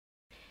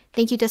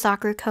Thank you to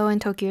Sakuraco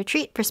and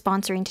TokyoTreat for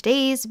sponsoring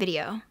today's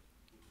video.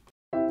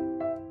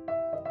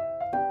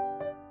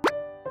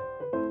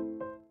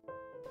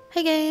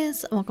 Hey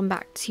guys, welcome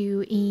back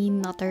to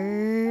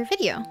another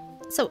video.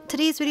 So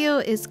today's video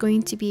is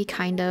going to be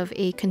kind of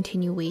a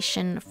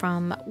continuation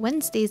from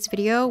Wednesday's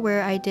video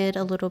where I did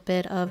a little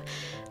bit of,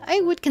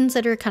 I would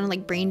consider kind of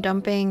like brain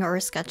dumping or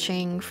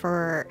sketching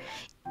for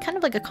kind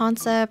of like a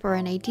concept or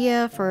an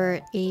idea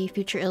for a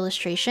future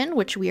illustration,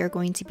 which we are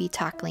going to be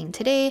tackling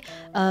today,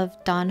 of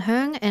Dan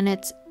Heng, and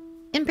it's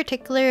in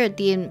particular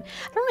the, I don't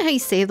know how you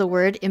say the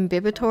word,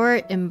 Imbibitor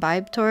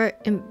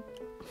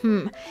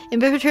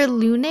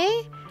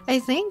Lunae, I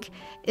think,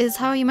 is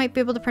how you might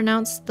be able to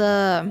pronounce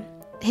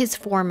his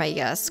form, I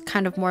guess,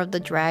 kind of more of the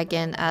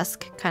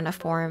dragon-esque kind of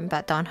form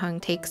that Dan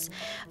Heng takes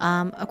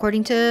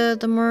according to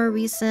the more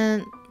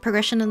recent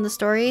progression in the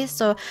story.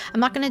 So I'm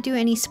not going to do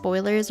any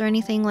spoilers or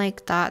anything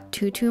like that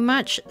too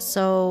much,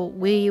 so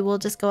we will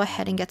just go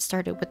ahead and get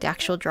started with the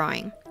actual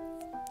drawing.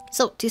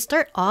 So to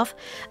start off,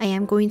 I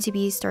am going to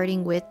be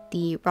starting with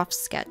the rough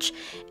sketch,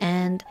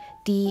 and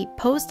the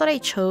pose that I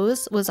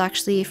chose was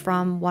actually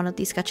from one of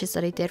the sketches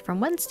that I did from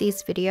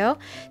Wednesday's video.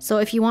 So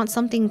if you want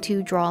something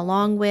to draw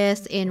along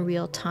with in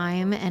real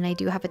time, and I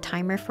do have a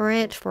timer for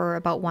it for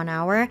about 1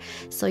 hour,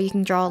 so you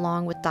can draw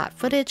along with that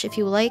footage if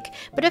you like.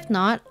 But if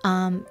not,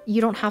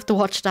 you don't have to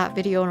watch that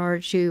video in order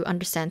to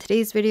understand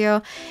today's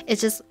video. It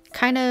just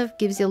kind of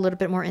gives you a little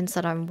bit more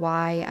insight on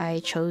why I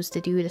chose to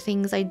do the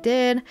things I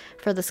did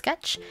for the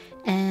sketch.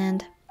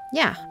 And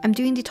yeah, I'm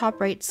doing the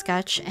top right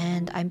sketch,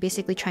 and I'm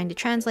basically trying to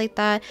translate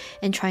that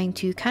and trying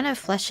to kind of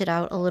flesh it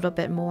out a little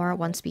bit more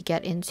once we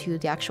get into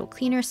the actual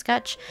cleaner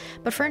sketch.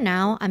 But for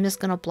now, I'm just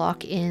gonna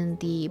block in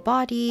the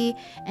body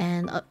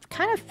and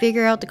kind of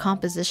figure out the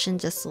composition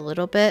just a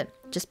little bit,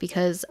 just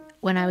because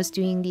when I was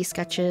doing these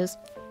sketches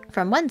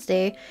from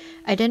Wednesday,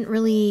 I didn't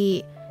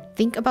really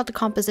think about the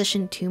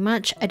composition too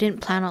much. I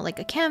didn't plan out like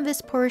a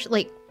canvas portion,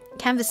 like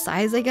canvas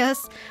size, I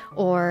guess,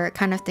 or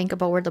kind of think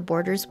about where the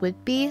borders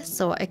would be.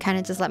 So I kind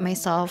of just let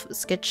myself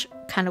sketch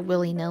kind of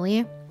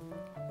willy-nilly.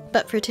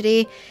 But for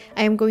today,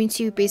 I am going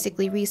to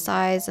basically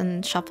resize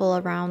and shuffle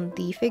around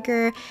the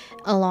figure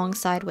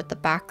alongside with the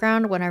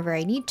background whenever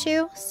I need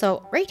to.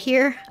 So right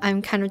here,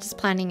 I'm kind of just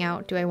planning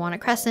out, do I want a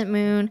crescent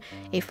moon,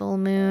 a full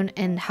moon,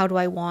 and how do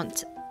I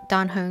want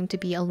Dan Heng to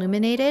be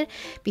illuminated,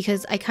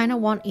 because I kind of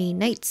want a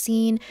night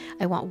scene,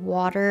 I want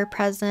water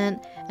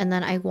present, and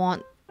then I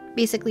want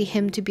basically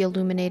him to be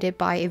illuminated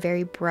by a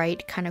very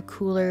bright, kind of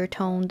cooler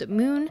toned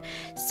moon.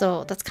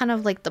 So that's kind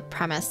of like the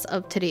premise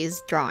of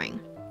today's drawing.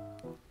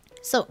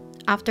 So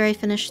after I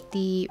finish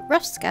the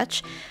rough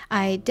sketch,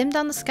 I dim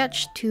down the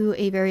sketch to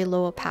a very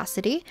low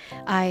opacity.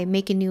 I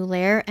make a new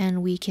layer,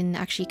 and we can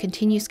actually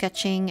continue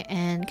sketching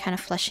and kind of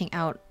fleshing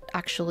out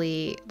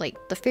actually like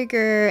the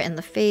figure and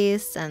the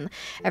face and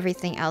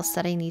everything else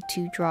that I need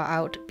to draw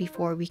out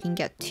before we can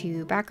get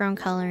to background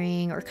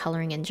coloring or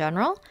coloring in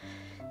general.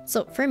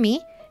 So for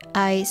me,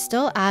 I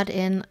still add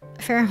in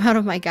a fair amount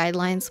of my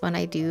guidelines when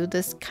I do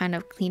this kind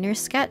of cleaner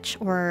sketch,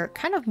 or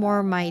kind of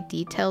more my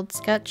detailed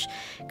sketch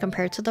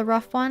compared to the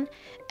rough one.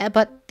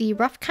 But the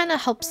rough kind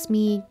of helps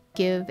me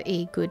give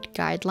a good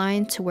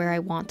guideline to where I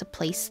want to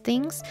place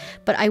things,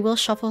 but I will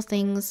shuffle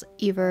things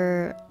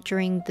either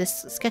during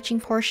this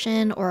sketching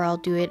portion, or I'll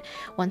do it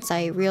once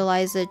I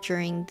realize it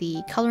during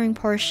the coloring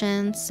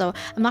portion. So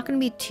I'm not going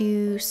to be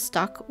too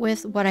stuck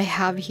with what I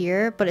have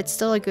here, but it's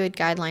still a good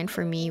guideline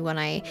for me when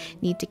I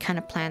need to kind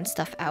of plan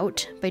stuff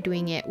out by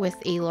doing it with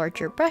a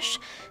larger brush,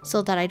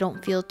 so that I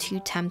don't feel too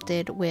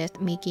tempted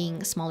with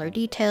making smaller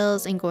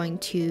details and going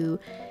to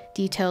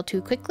detail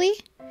too quickly.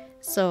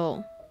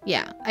 So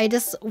yeah, I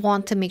just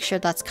want to make sure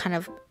that's kind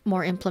of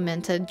more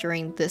implemented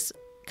during this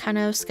kind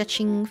of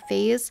sketching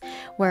phase,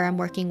 where I'm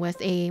working with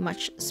a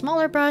much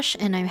smaller brush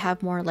and I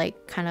have more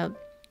like kind of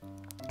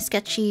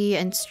sketchy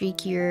and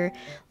streakier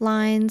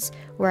lines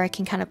where I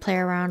can kind of play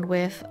around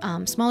with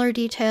smaller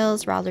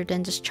details rather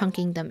than just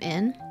chunking them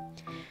in.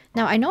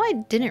 Now, I know I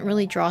didn't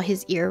really draw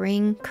his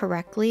earring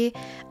correctly.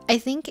 I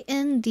think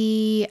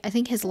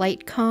his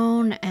light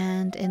cone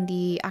and in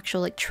the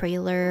actual like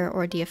trailer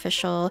or the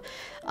official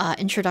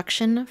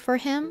introduction for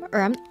him,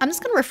 or I'm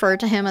just gonna refer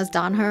to him as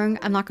Dan Heng.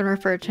 I'm not gonna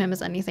refer to him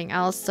as anything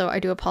else, so I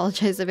do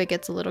apologize if it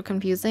gets a little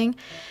confusing.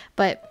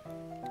 But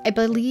I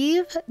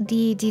believe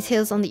the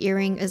details on the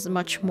earring is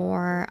much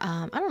more,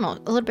 I don't know,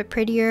 a little bit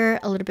prettier,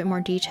 a little bit more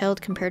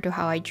detailed compared to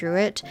how I drew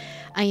it.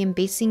 I am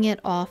basing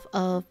it off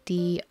of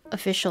the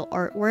official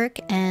artwork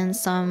and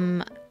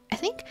some, I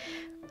think,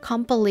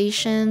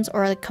 compilations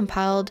or like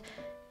compiled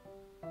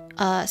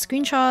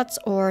screenshots,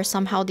 or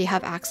somehow they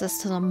have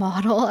access to the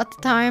model at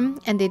the time,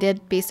 and they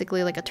did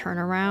basically like a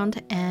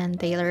turnaround and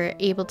they are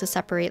able to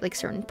separate like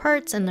certain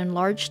parts and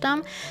enlarge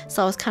them.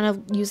 So I was kind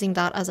of using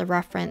that as a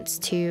reference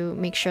to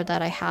make sure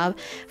that I have,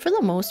 for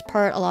the most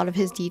part, a lot of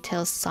his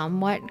details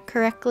somewhat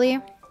correctly.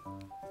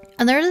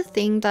 Another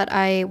thing that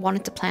I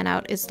wanted to plan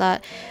out is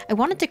that I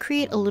wanted to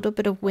create a little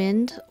bit of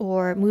wind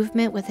or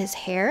movement with his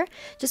hair,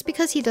 just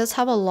because he does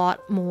have a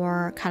lot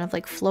more kind of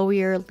like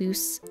flowier,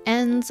 loose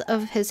ends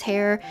of his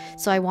hair.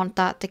 So I want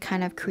that to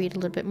kind of create a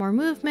little bit more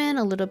movement,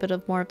 a little bit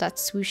of more of that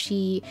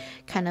swooshy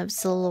kind of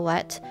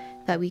silhouette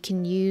that we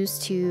can use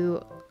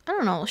to, I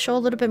don't know, show a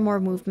little bit more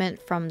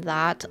movement from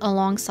that,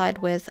 alongside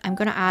with I'm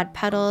going to add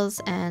petals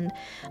and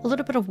a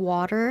little bit of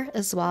water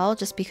as well,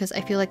 just because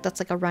I feel like that's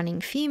like a running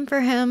theme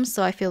for him.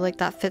 So I feel like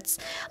that fits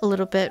a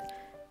little bit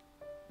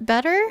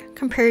better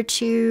compared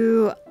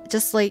to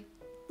just like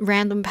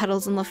random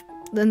petals in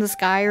the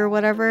sky or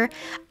whatever.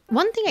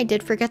 One thing I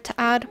did forget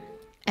to add,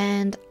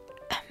 and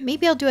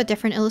maybe I'll do a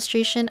different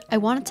illustration, I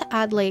wanted to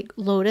add like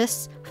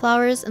lotus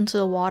flowers into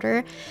the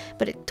water,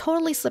 but it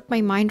totally slipped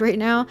my mind right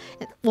now.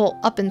 Well,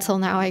 up until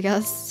now, I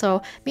guess.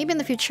 So maybe in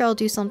the future I'll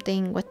do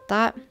something with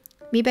that.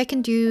 Maybe I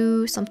can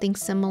do something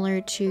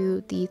similar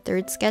to the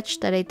third sketch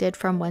that I did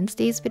from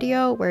Wednesday's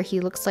video, where he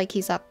looks like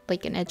he's at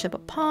like an edge of a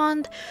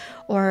pond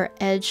or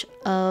edge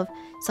of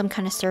some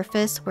kind of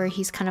surface where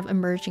he's kind of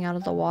emerging out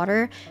of the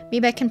water.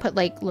 Maybe I can put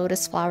like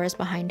lotus flowers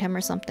behind him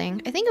or something.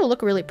 I think it'll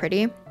look really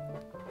pretty.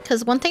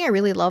 Because one thing I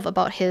really love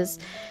about his,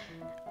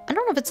 I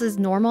don't know if it's his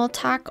normal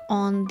attack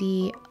on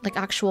the like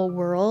actual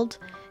world,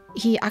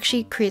 he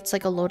actually creates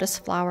like a lotus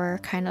flower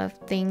kind of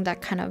thing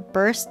that kind of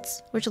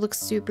bursts, which looks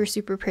super,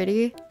 super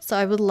pretty. So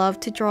I would love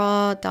to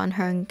draw Dan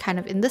Heng kind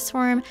of in this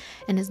form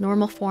and his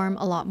normal form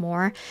a lot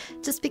more,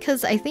 just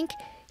because I think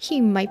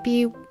he might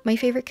be my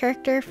favorite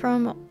character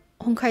from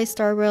Honkai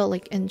Star Rail,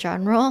 like in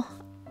general,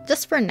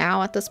 just for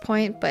now at this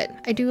point. But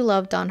I do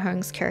love Dan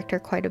Heng's character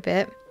quite a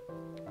bit.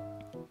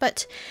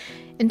 But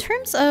in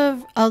terms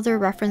of other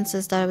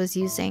references that I was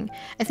using,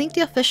 I think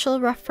the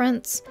official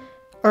reference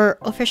or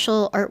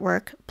official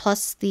artwork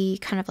plus the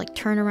kind of like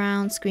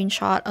turnaround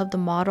screenshot of the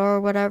model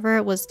or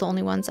whatever was the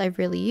only ones I've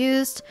really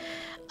used.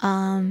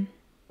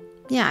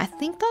 Yeah, I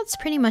think that's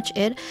pretty much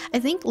it. I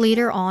think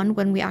later on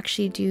when we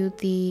actually do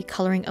the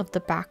coloring of the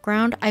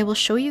background, I will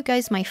show you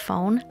guys my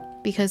phone,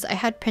 because I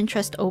had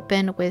Pinterest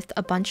open with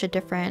a bunch of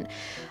different,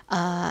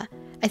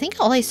 I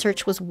think all I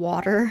searched was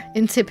water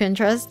into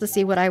Pinterest to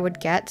see what I would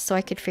get, so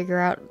I could figure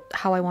out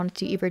how I wanted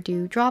to either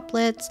do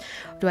droplets,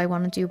 do I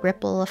want to do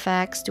ripple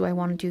effects, do I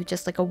want to do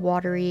just like a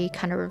watery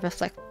kind of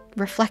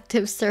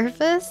reflective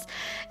surface.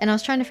 And I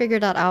was trying to figure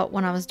that out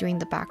when I was doing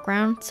the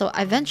background, so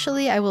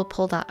eventually I will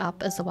pull that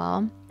up as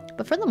well.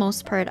 But for the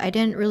most part, I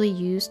didn't really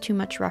use too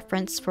much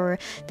reference for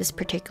this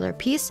particular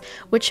piece,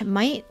 which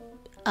might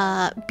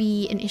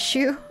be an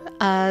issue,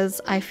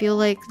 as I feel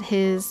like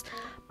his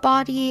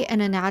body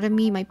and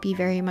anatomy might be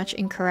very much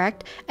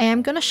incorrect. I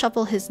am going to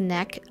shuffle his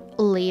neck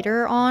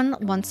later on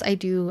once I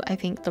do, I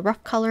think, the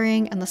rough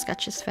coloring and the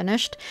sketch is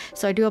finished.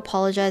 So I do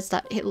apologize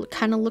that it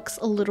kind of looks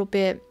a little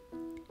bit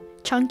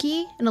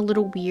chunky and a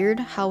little weird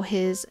how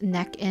his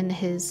neck and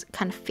his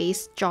kind of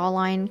face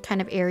jawline kind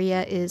of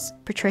area is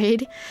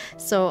portrayed.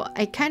 So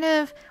I kind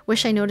of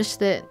wish I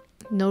noticed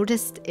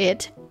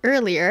it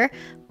earlier,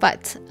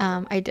 but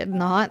I did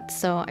not.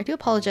 So I do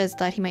apologize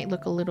that he might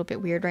look a little bit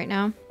weird right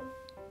now.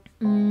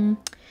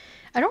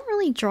 I don't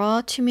really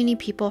draw too many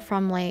people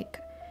from like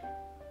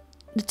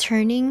the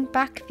turning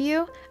back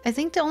view. I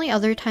think the only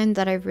other time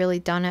that I've really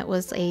done it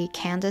was a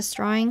Candace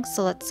drawing,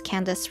 so that's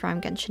Candace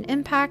from Genshin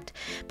Impact,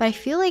 but I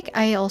feel like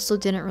I also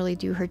didn't really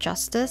do her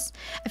justice.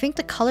 I think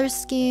the color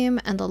scheme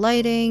and the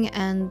lighting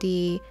and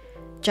the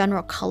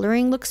general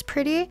coloring looks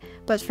pretty,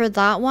 but for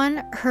that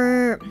one,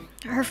 her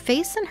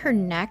face and her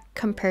neck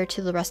compared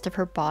to the rest of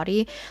her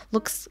body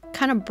looks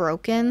kind of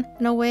broken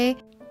in a way.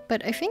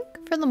 But I think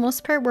for the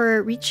most part,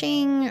 we're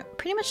reaching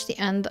pretty much the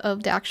end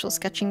of the actual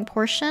sketching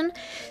portion.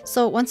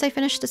 So once I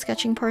finish the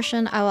sketching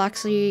portion, I will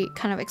actually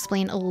kind of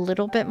explain a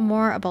little bit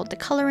more about the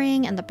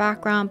coloring and the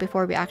background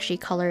before we actually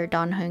color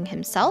Dan Heng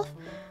himself.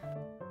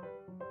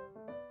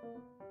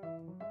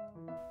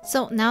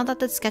 So now that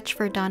the sketch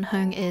for Dan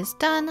Heng is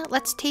done,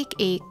 let's take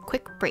a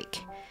quick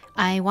break.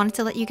 I wanted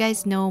to let you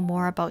guys know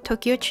more about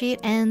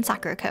TokyoTreat and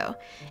Sakuraco.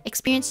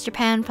 Experience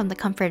Japan from the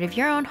comfort of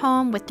your own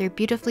home with their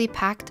beautifully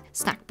packed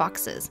snack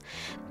boxes.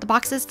 The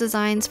boxes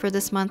designs for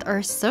this month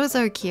are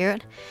so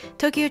cute.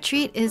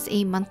 TokyoTreat is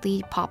a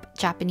monthly pop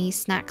Japanese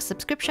snack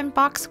subscription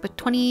box with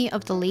 20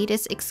 of the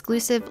latest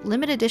exclusive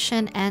limited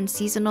edition and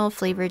seasonal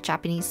flavored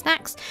Japanese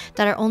snacks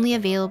that are only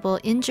available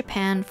in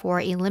Japan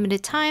for a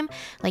limited time,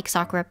 like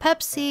Sakura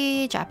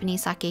Pepsi,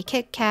 Japanese sake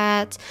Kit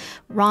Kat,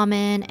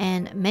 ramen,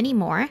 and many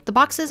more. The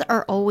boxes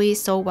are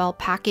always so well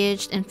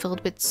packaged and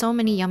filled with so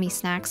many yummy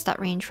snacks that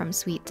range from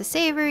sweet to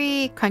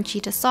savory,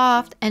 crunchy to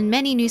soft, and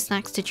many new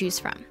snacks to choose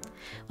from.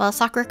 While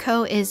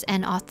Sakuraco is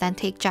an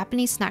authentic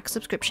Japanese snack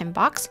subscription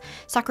box,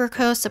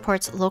 Sakuraco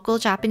supports local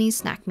Japanese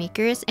snack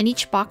makers, and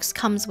each box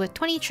comes with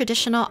 20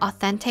 traditional,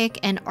 authentic,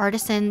 and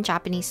artisan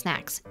Japanese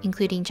snacks,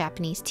 including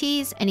Japanese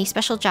teas and a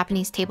special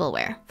Japanese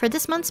tableware. For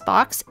this month's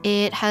box,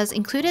 it has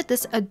included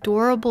this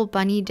adorable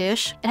bunny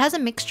dish. It has a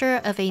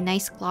mixture of a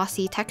nice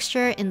glossy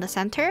texture in the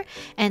center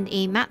and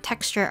a matte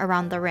texture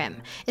around the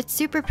rim. It's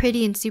super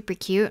pretty and super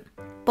cute.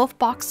 Both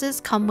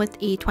boxes come with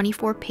a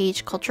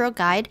 24-page cultural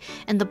guide,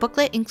 and the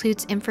booklet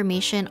includes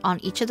information on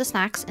each of the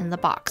snacks in the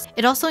box.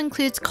 It also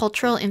includes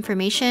cultural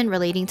information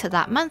relating to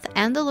that month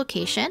and the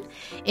location.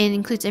 It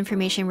includes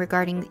information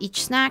regarding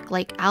each snack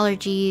like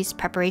allergies,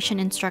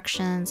 preparation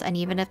instructions, and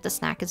even if the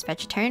snack is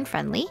vegetarian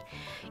friendly.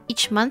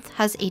 Each month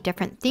has a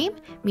different theme,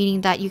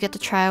 meaning that you get to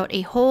try out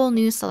a whole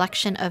new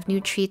selection of new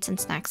treats and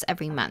snacks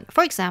every month.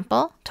 For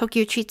example,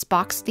 TokyoTreat's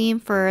box theme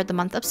for the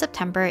month of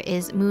September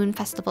is Moon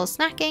Festival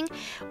Snacking,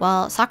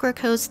 while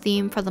Sakuraco's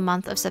theme for the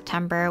month of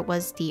September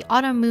was the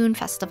Autumn Moon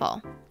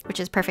Festival, which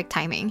is perfect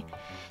timing.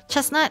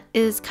 Chestnut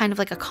is kind of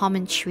like a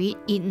common treat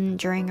eaten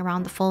during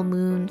around the full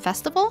moon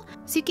festival.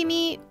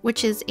 Tsukimi,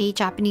 which is a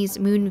Japanese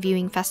moon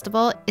viewing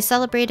festival, is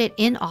celebrated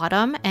in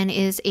autumn and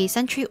is a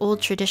century-old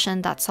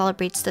tradition that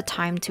celebrates the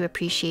time to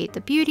appreciate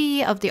the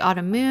beauty of the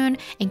autumn moon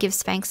and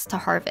gives thanks to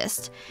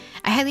harvest.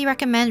 I highly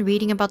recommend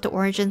reading about the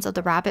origins of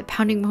the rabbit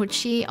pounding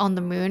mochi on the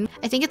moon.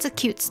 I think it's a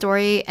cute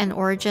story and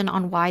origin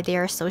on why they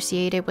are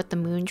associated with the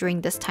moon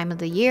during this time of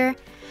the year.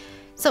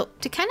 So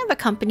to kind of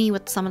accompany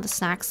with some of the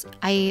snacks,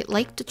 I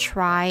like to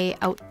try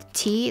out the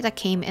tea that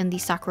came in the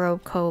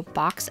Sakuraco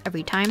box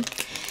every time.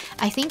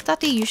 I think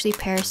that they usually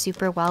pair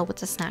super well with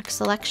the snack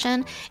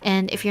selection,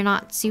 and if you're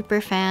not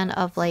super fan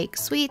of like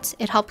sweets,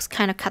 it helps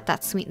kind of cut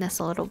that sweetness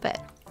a little bit.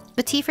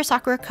 The tea for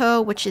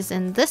Sakuraco, which is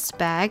in this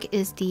bag,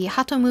 is the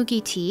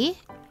Hatomugi tea.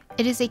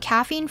 It is a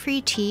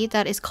caffeine-free tea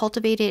that is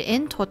cultivated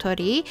in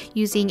Totori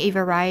using a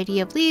variety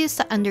of leaves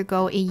to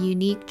undergo a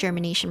unique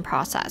germination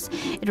process.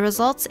 It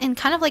results in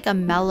kind of like a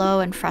mellow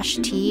and fresh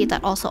tea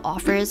that also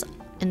offers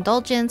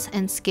indulgence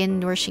and skin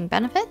nourishing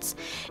benefits.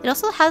 It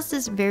also has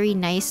this very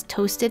nice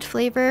toasted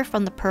flavor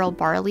from the pearl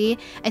barley.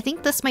 I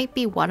think this might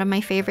be one of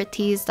my favorite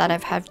teas that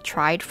have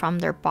tried from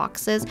their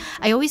boxes.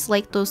 I always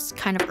like those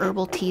kind of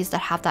herbal teas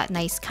that have that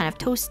nice kind of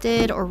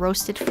toasted or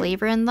roasted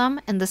flavor in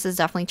them, and this is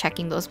definitely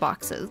checking those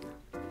boxes.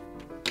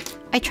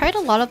 I tried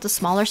a lot of the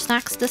smaller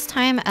snacks this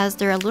time as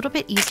they're a little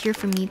bit easier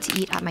for me to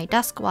eat at my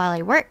desk while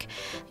I work.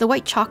 The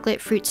white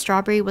chocolate fruit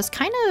strawberry was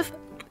kind of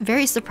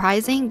very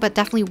surprising, but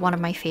definitely one of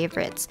my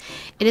favorites.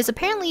 It is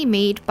apparently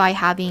made by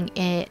having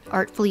it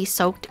artfully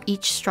soaked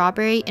each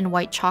strawberry in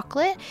white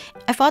chocolate.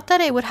 I thought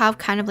that it would have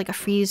kind of like a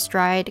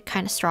freeze-dried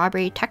kind of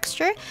strawberry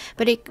texture,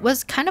 but it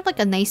was kind of like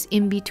a nice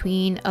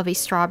in-between of a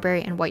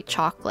strawberry and white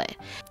chocolate.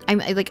 I'm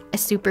like a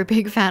super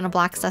big fan of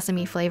black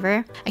sesame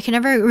flavor. I can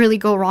never really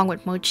go wrong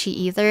with mochi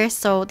either,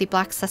 so the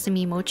black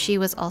sesame mochi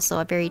was also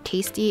a very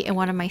tasty and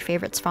one of my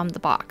favorites from the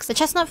box. The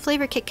chestnut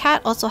flavor Kit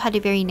Kat also had a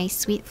very nice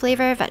sweet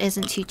flavor that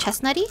isn't too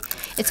chestnutty.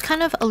 It's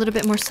kind of a little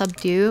bit more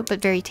subdued,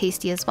 but very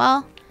tasty as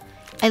well.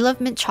 I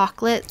love mint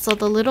chocolate, so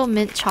the little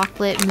mint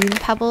chocolate moon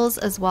pebbles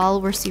as well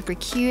were super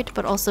cute,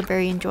 but also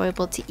very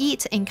enjoyable to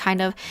eat and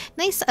kind of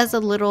nice as a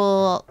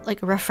little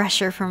like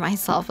refresher for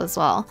myself as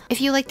well.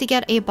 If you like to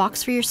get a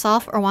box for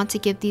yourself or want to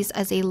give these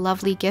as a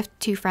lovely gift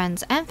to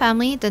friends and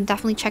family, then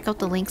definitely check out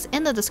the links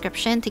in the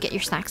description to get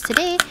your snacks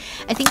today.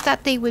 I think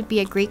that they would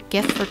be a great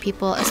gift for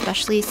people,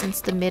 especially since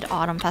the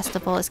Mid-Autumn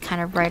Festival is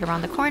kind of right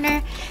around the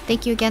corner.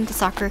 Thank you again to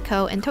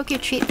Sakuraco and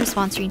TokyoTreat for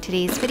sponsoring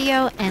today's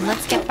video, and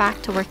let's get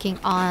back to working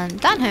on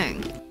Dan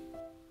Heng.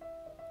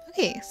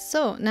 Okay,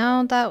 so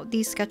now that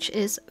the sketch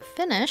is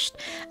finished,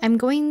 I'm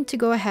going to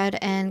go ahead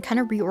and kind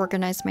of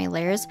reorganize my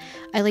layers.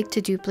 I like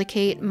to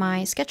duplicate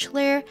my sketch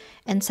layer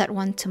and set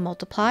one to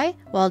multiply,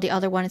 while the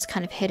other one is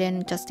kind of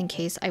hidden just in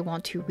case I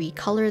want to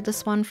recolor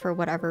this one for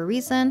whatever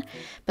reason.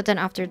 But then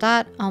after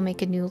that, I'll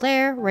make a new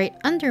layer right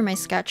under my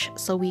sketch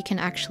so we can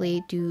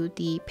actually do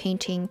the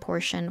painting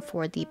portion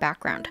for the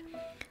background.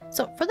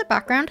 So for the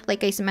background,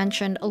 like I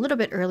mentioned a little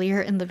bit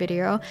earlier in the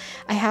video,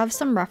 I have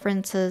some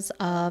references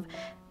of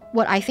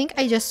what I think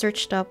I just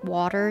searched up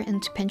water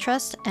into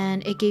Pinterest,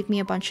 and it gave me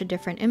a bunch of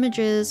different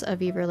images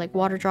of either like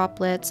water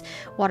droplets,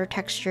 water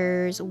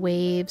textures,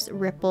 waves,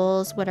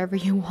 ripples, whatever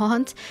you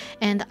want.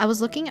 And I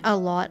was looking a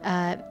lot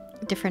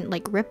at different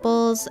like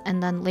ripples,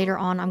 and then later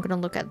on I'm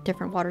gonna look at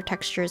different water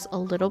textures a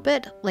little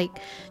bit, like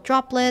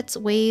droplets,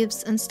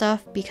 waves, and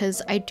stuff,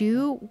 because I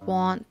do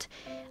want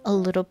a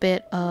little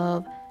bit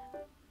of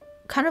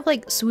kind of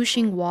like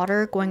swooshing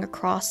water going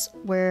across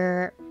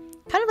where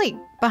kind of like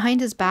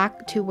behind his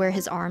back to where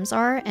his arms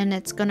are, and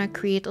it's gonna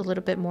create a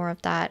little bit more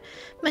of that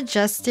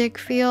majestic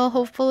feel,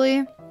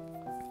 hopefully.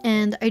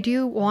 And I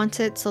do want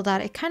it so that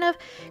it kind of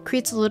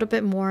creates a little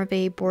bit more of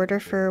a border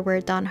for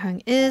where Dan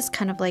Heng is,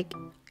 kind of like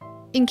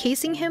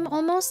encasing him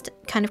almost,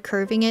 kind of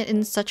curving it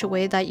in such a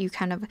way that you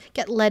kind of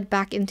get led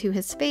back into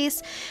his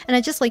face. And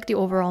I just like the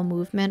overall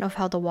movement of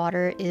how the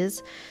water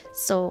is.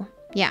 So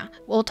yeah,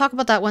 we'll talk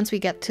about that once we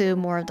get to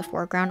more of the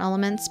foreground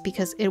elements,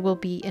 because it will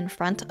be in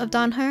front of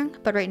Dan Heng,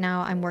 but right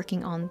now I'm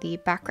working on the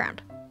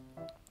background.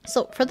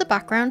 So for the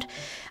background,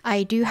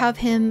 I do have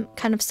him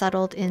kind of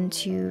settled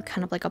into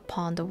kind of like a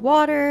pond of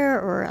water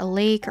or a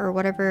lake or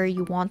whatever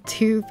you want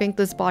to think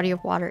this body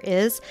of water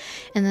is.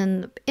 And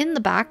then in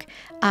the back,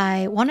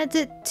 I wanted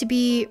it to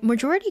be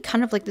majority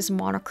kind of like this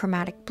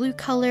monochromatic blue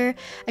color.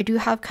 I do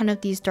have kind of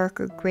these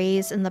darker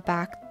grays in the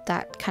back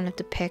that kind of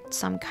depict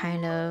some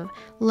kind of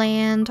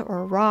land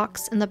or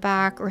rocks in the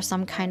back, or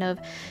some kind of,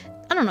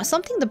 I don't know,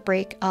 something to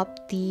break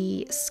up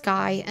the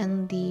sky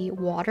and the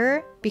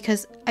water,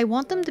 because I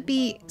want them to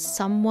be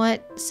somewhat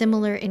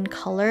similar in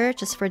color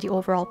just for the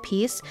overall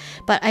piece,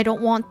 but I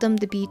don't want them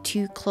to be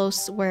too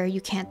close where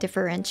you can't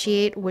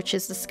differentiate which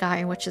is the sky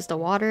and which is the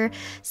water.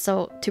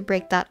 So to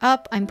break that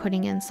up, I'm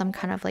putting in some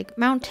kind of like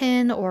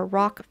mountain or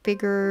rock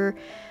figure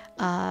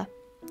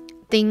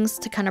things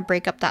to kind of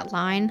break up that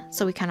line.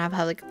 So we kind of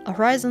have like a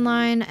horizon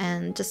line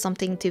and just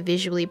something to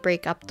visually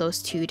break up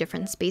those two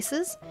different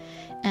spaces.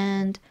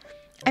 And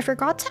I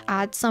forgot to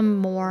add some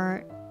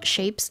more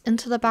shapes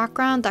into the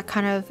background that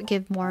kind of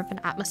give more of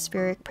an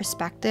atmospheric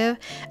perspective.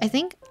 I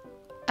think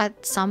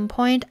at some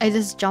point I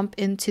just jump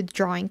into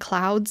drawing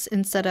clouds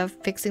instead of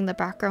fixing the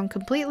background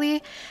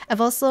completely.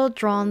 I've also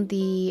drawn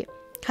the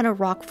kind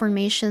of rock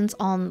formations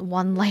on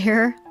one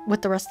layer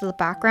with the rest of the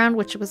background,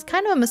 which was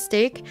kind of a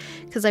mistake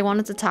because I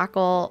wanted to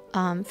tackle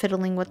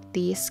fiddling with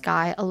the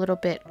sky a little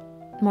bit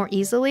more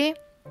easily.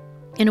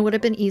 And it would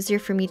have been easier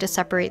for me to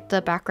separate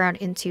the background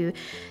into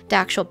the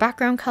actual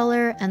background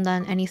color and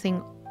then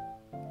anything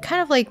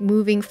kind of like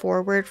moving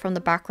forward from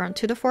the background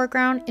to the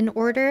foreground in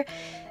order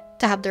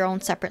to have their own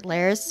separate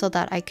layers so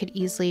that I could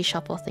easily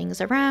shuffle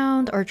things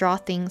around or draw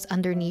things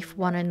underneath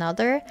one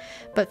another.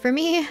 But for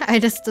me, I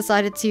just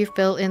decided to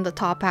fill in the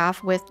top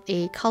half with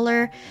a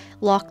color,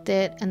 locked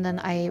it, and then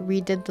I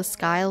redid the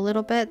sky a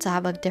little bit to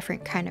have a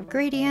different kind of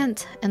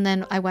gradient. And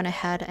then I went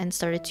ahead and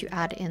started to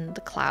add in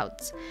the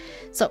clouds.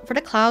 So for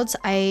the clouds,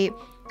 I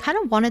kind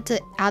of wanted to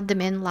add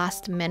them in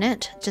last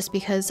minute just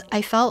because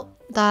I felt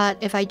that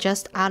if I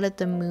just added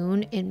the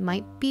moon, it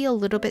might be a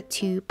little bit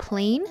too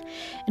plain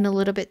and a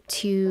little bit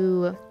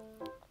too,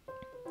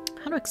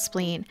 how to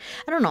explain?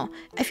 I don't know.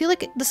 I feel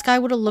like the sky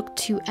would have looked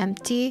too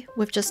empty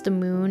with just the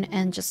moon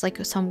and just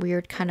like some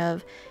weird kind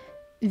of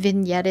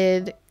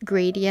vignetted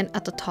gradient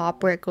at the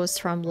top where it goes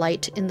from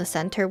light in the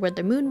center where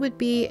the moon would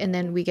be, and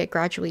then we get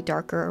gradually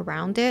darker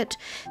around it.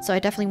 So I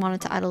definitely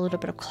wanted to add a little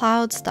bit of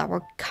clouds that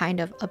will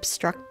kind of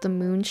obstruct the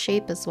moon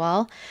shape as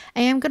well.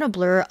 I am going to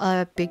blur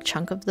a big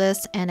chunk of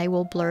this, and I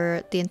will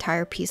blur the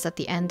entire piece at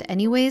the end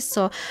anyways,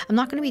 so I'm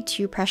not going to be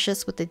too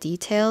precious with the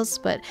details,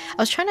 but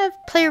I was trying to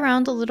play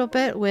around a little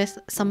bit with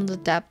some of the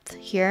depth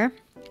here.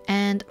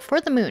 And for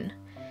the moon,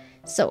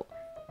 so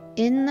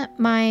in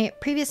my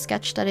previous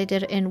sketch that I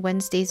did in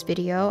Wednesday's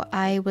video,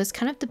 I was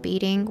kind of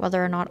debating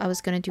whether or not I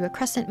was going to do a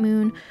crescent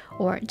moon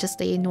or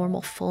just a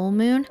normal full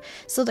moon.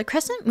 So the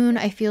crescent moon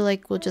I feel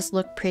like will just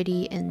look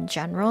pretty in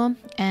general,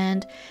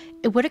 and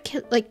it would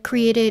have like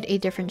created a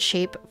different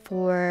shape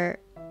for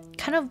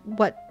kind of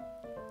what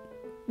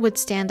would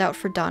stand out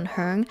for Dan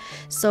Heng.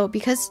 So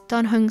because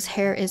Dan Heng's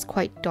hair is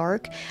quite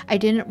dark, I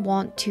didn't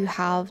want to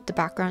have the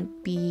background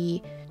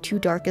be too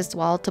dark as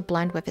well to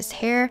blend with his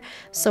hair.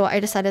 So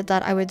I decided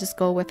that I would just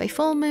go with a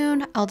full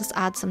moon. I'll just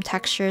add some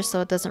texture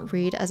so it doesn't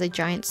read as a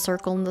giant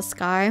circle in the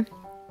sky,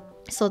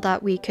 so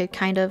that we could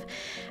kind of,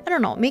 I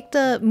don't know, make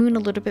the moon a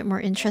little bit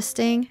more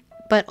interesting,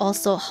 but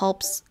also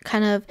helps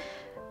kind of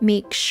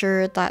make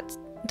sure that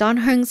Dan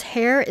Heng's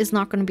hair is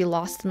not going to be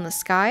lost in the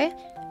sky,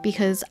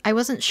 because I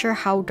wasn't sure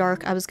how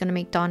dark I was going to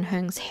make Dan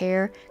Heng's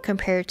hair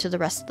compared to the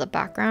rest of the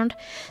background.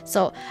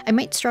 So I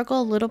might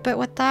struggle a little bit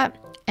with that.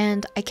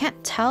 And I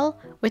can't tell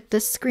with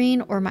this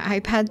screen or my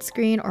iPad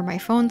screen or my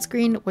phone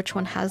screen which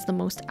one has the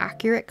most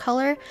accurate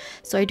color.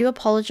 So I do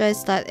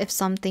apologize that if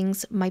some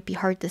things might be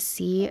hard to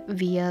see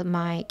via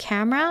my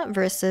camera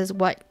versus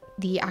what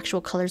the actual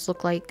colors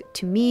look like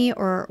to me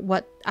or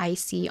what I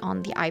see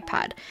on the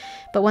iPad.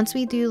 But once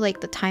we do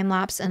like the time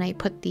lapse and I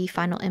put the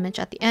final image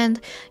at the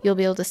end, you'll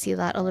be able to see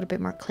that a little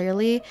bit more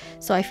clearly.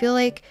 So I feel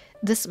like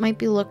this might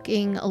be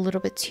looking a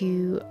little bit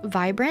too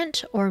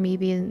vibrant, or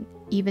maybe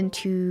even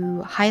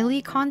too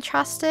highly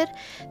contrasted,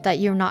 that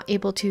you're not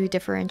able to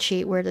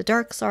differentiate where the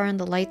darks are and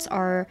the lights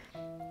are,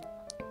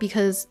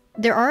 because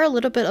there are a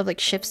little bit of like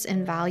shifts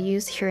in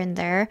values here and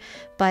there,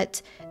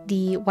 but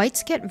the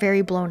whites get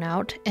very blown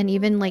out, and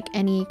even like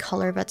any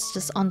color that's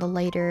just on the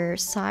lighter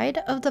side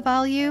of the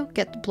value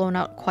get blown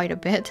out quite a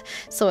bit,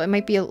 so it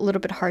might be a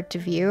little bit hard to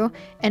view.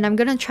 And I'm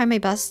gonna try my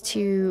best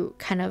to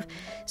kind of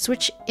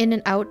switch in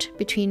and out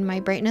between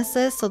my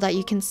brightnesses so that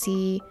you can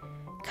see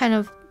kind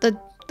of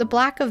the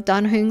black of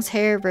Dan Heng's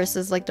hair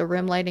versus like the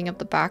rim lighting of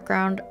the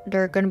background.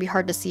 They're going to be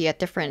hard to see at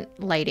different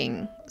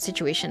lighting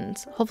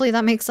situations. Hopefully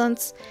that makes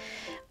sense.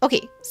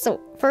 Okay,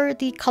 so for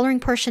the coloring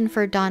portion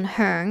for Dan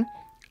Heng,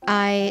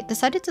 I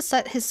decided to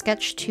set his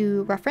sketch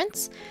to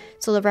reference,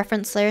 so the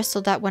reference layer, so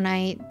that when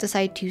I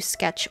decide to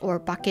sketch or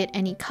bucket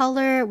any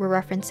color, we're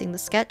referencing the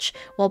sketch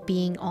while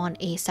being on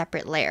a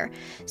separate layer.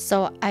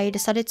 So I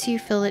decided to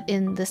fill it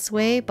in this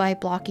way by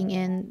blocking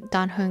in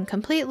Dan Heng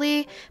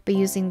completely by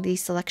using the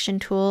selection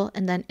tool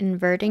and then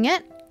inverting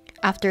it.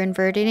 After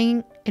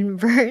inverting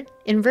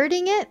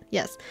it,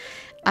 yes,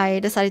 I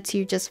decided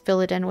to just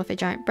fill it in with a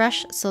giant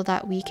brush so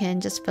that we can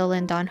just fill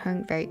in Dan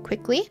Heng very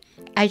quickly.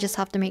 I just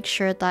have to make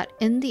sure that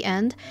in the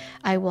end,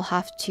 I will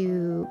have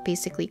to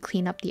basically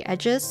clean up the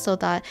edges so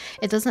that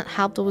it doesn't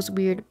have those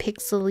weird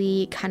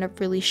pixely kind of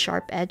really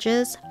sharp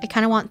edges. I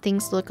kind of want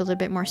things to look a little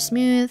bit more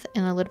smooth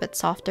and a little bit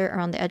softer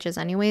around the edges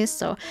anyways,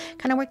 so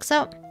kind of works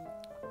out.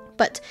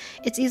 But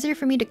it's easier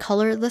for me to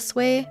color this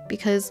way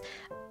because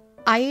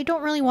I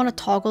don't really want to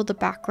toggle the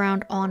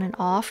background on and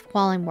off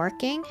while I'm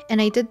working, and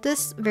I did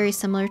this very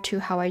similar to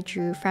how I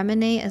drew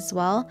Lunae as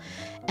well,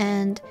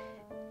 and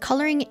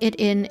coloring it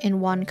in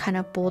one kind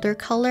of bolder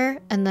color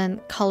and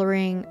then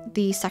coloring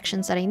the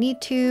sections that I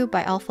need to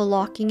by alpha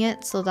locking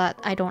it so that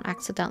I don't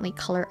accidentally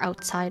color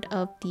outside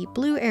of the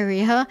blue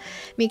area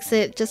makes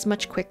it just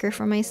much quicker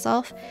for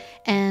myself.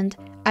 And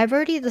I've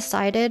already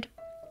decided,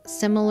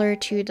 similar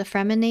to the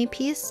Lunae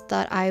piece,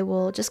 that I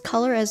will just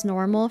color as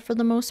normal for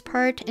the most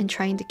part and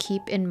trying to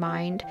keep in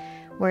mind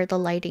where the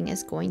lighting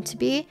is going to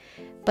be.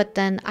 But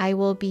then I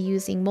will be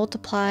using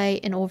multiply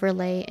and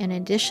overlay and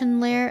addition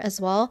layer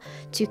as well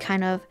to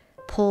kind of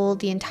pull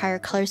the entire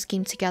color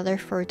scheme together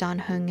for Dan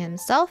Heng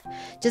himself,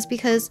 just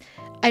because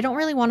I don't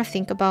really want to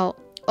think about,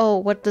 oh,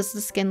 what does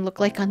the skin look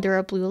like under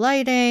a blue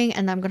lighting,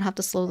 and I'm gonna have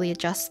to slowly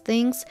adjust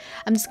things.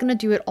 I'm just gonna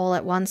do it all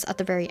at once at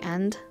the very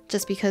end,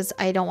 just because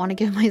I don't want to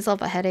give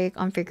myself a headache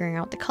on figuring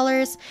out the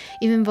colors,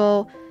 even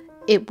though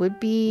it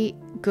would be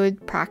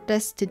good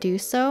practice to do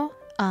so.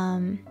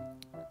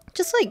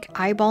 Just like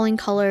eyeballing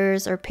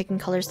colors or picking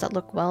colors that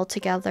look well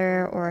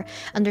together or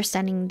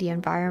understanding the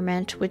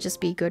environment would just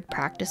be good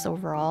practice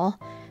overall.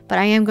 But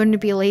I am going to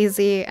be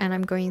lazy and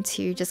I'm going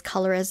to just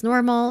color as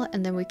normal,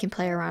 and then we can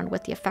play around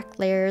with the effect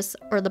layers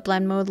or the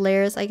blend mode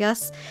layers, I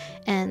guess,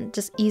 and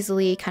just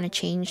easily kind of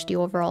change the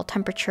overall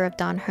temperature of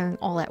Dan Heng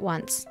all at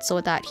once so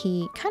that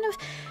he kind of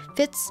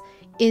fits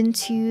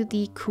into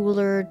the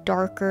cooler,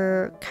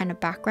 darker kind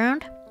of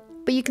background.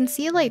 But you can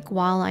see, like,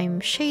 while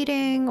I'm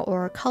shading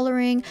or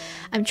coloring,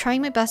 I'm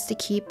trying my best to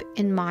keep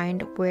in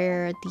mind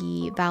where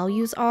the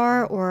values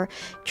are, or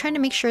trying to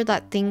make sure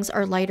that things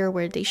are lighter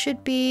where they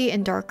should be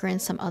and darker in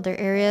some other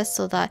areas,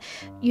 so that,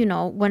 you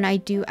know, when I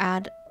do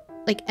add,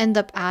 like, end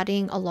up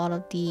adding a lot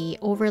of the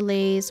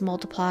overlays,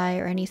 multiply,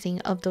 or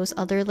anything of those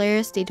other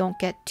layers, they don't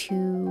get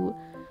too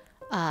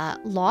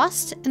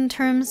lost in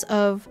terms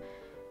of,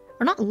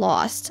 or not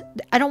lost,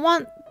 I don't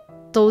want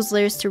those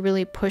layers to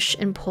really push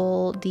and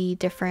pull the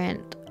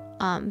different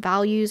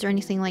values or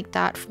anything like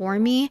that for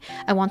me.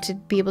 I want to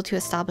be able to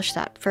establish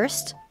that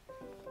first.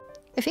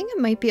 I think it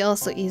might be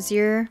also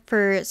easier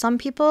for some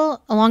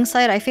people.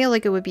 Alongside, I feel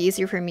like it would be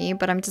easier for me,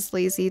 but I'm just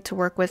lazy to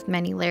work with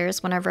many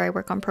layers whenever I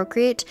work on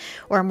Procreate,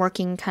 or I'm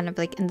working kind of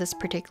like in this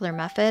particular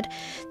method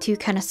to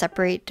kind of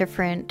separate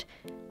different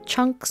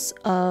chunks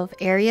of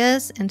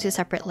areas into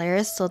separate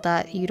layers so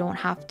that you don't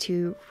have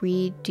to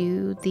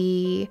redo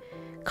the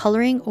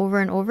coloring over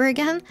and over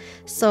again.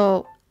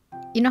 So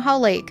you know how,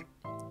 like,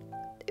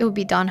 it would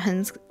be Dan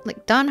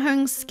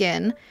Heng's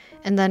skin,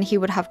 and then he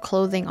would have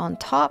clothing on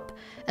top,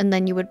 and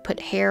then you would put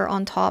hair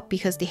on top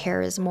because the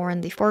hair is more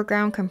in the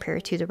foreground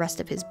compared to the rest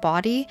of his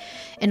body,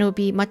 and it would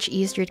be much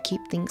easier to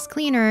keep things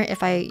cleaner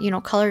if I, you know,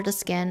 color the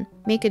skin,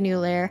 make a new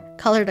layer,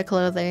 color the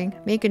clothing,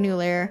 make a new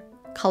layer,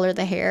 color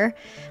the hair.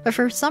 But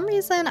for some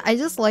reason, I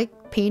just like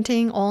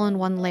painting all in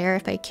one layer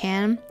if I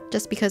can,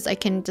 just because I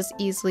can just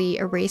easily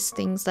erase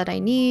things that I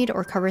need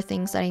or cover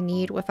things that I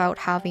need without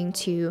having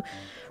to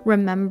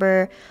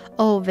remember,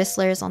 oh, this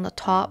layer is on the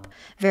top,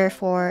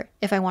 therefore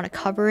if I want to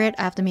cover it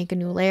I have to make a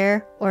new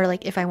layer, or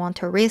like if I want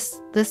to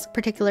erase this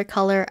particular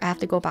color I have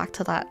to go back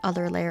to that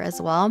other layer as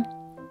well.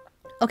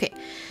 Okay,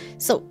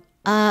 so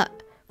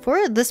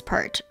for this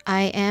part,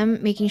 I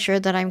am making sure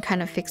that I'm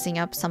kind of fixing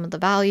up some of the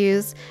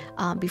values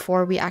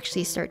before we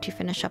actually start to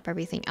finish up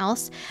everything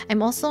else.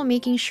 I'm also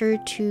making sure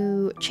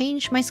to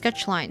change my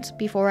sketch lines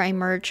before I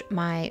merge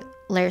my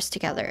layers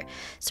together.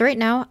 So right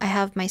now I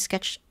have my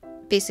sketch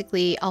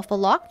basically alpha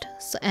locked,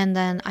 and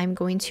then I'm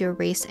going to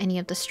erase any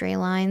of the stray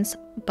lines,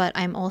 but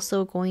I'm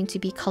also going to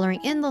be coloring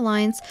in the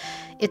lines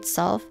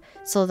itself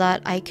so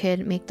that I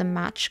could make them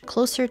match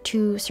closer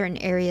to certain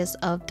areas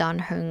of Dan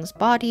Heng's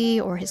body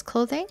or his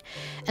clothing.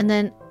 And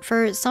then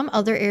for some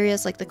other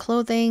areas like the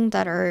clothing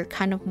that are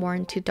kind of more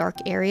into dark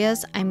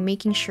areas, I'm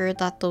making sure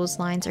that those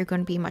lines are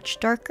going to be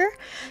much darker,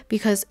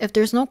 because if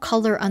there's no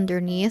color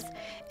underneath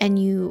and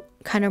you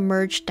kind of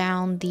merge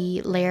down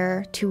the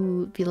layer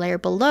to the layer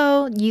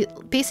below, you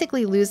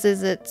basically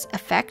loses its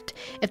effect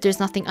if there's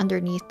nothing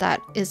underneath that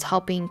is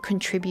helping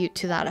contribute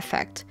to that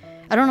effect.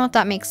 I don't know if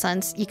that makes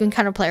sense. You can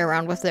kind of play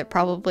around with it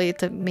probably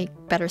to make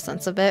better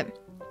sense of it.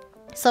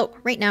 So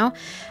right now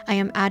I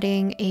am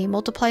adding a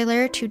multiply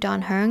layer to Dan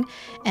Heng,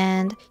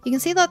 and you can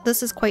see that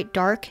this is quite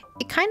dark.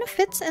 It kind of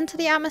fits into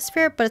the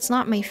atmosphere, but it's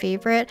not my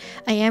favorite.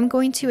 I am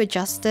going to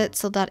adjust it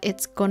so that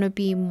it's going to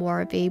be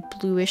more of a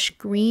bluish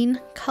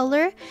green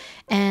color.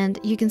 And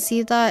you can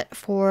see that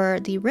for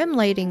the rim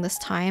lighting this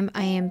time,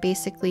 I am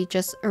basically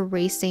just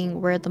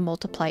erasing where the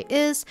multiply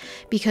is,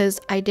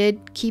 because I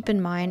did keep in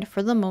mind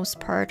for the most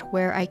part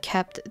where I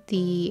kept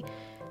the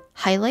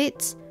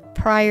highlights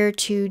prior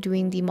to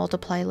doing the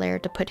multiply layer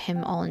to put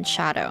him all in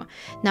shadow.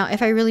 Now,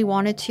 if I really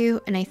wanted to,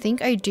 and I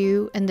think I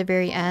do in the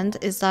very end,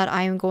 is that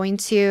I am going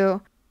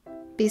to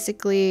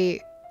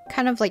basically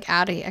kind of like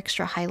add an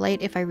extra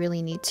highlight if I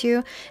really need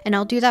to, and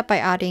I'll do that by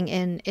adding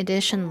an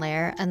addition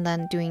layer and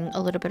then doing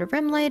a little bit of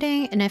rim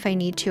lighting, and if I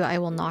need to, I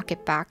will knock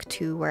it back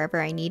to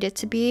wherever I need it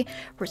to be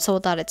so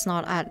that it's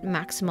not at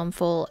maximum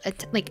full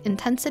like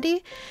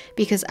intensity,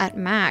 because at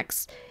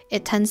max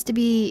it tends to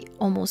be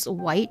almost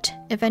white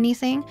if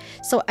anything.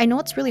 So I know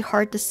it's really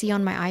hard to see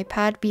on my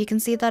iPad, but you can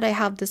see that I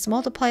have this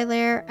multiply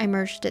layer, I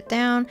merged it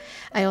down.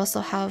 I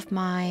also have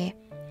my,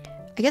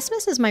 I guess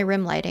this is my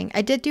rim lighting.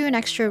 I did do an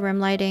extra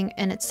rim lighting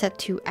and it's set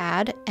to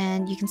add,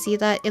 and you can see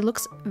that it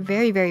looks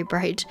very, very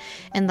bright,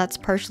 and that's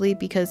partially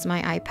because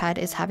my iPad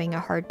is having a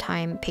hard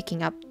time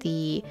picking up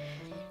the,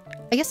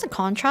 I guess, the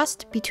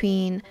contrast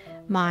between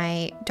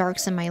my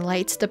darks and my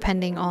lights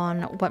depending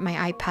on what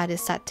my iPad is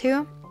set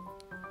to.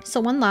 So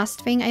one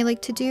last thing I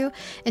like to do,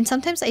 and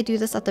sometimes I do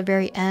this at the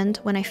very end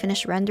when I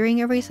finish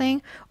rendering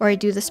everything, or I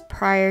do this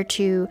prior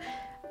to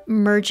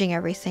merging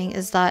everything,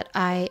 is that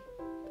I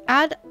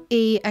add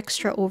a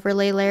extra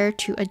overlay layer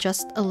to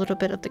adjust a little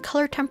bit of the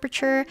color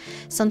temperature.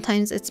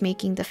 Sometimes it's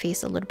making the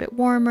face a little bit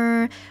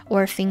warmer,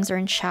 or if things are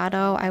in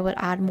shadow, I would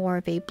add more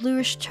of a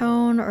bluish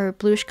tone or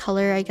bluish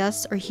color, I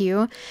guess, or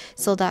hue,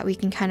 so that we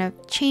can kind of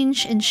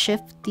change and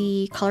shift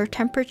the color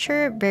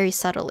temperature very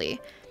subtly.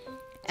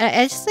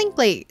 I just think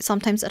like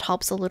sometimes it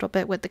helps a little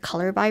bit with the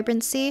color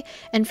vibrancy,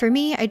 and for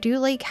me, I do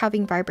like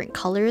having vibrant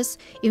colors,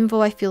 even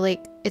though I feel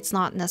like it's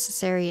not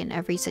necessary in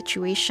every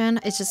situation.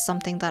 It's just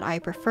something that I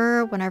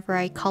prefer whenever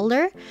I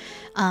color.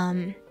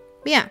 But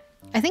yeah,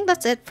 I think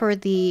that's it for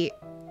the,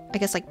 I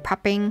guess, like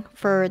prepping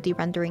for the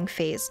rendering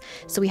phase.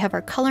 So we have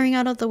our coloring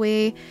out of the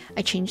way.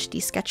 I changed the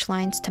sketch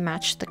lines to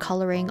match the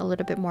coloring a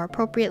little bit more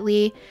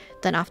appropriately.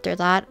 Then after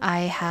that,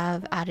 I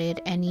have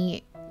added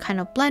any kind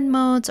of blend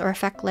modes or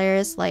effect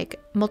layers like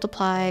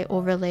multiply,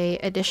 overlay,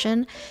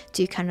 addition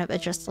to kind of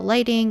adjust the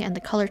lighting and the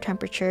color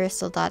temperature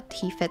so that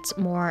he fits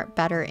more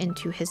better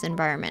into his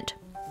environment.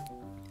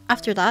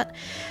 After that,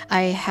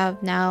 I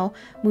have now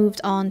moved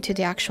on to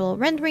the actual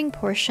rendering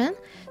portion.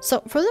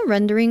 So for the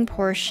rendering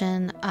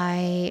portion,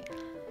 I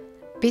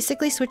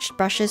basically switched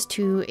brushes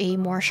to a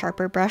more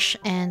sharper brush,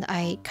 and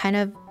I kind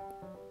of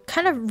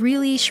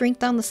really shrink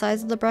down the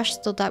size of the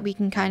brush so that we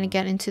can kind of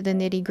get into the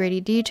nitty-gritty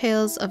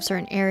details of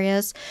certain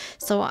areas.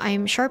 So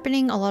I'm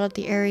sharpening a lot of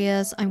the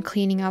areas, I'm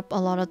cleaning up a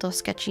lot of those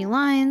sketchy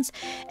lines,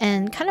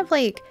 and kind of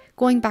like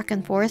going back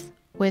and forth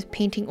with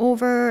painting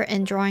over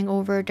and drawing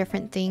over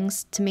different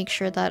things to make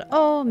sure that,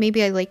 oh,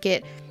 maybe I like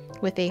it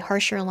with a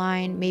harsher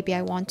line, maybe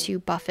I want to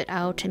buff it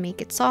out to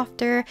make it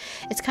softer.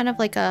 It's kind of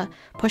like a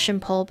push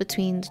and pull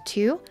between the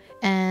two,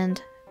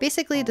 and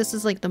basically, this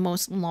is like the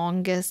most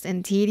longest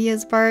and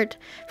tedious part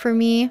for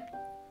me.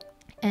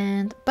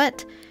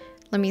 But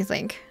let me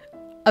think.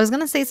 I was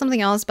gonna say something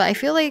else, but I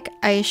feel like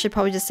I should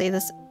probably just say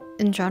this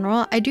in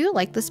general. I do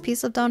like this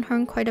piece of Dan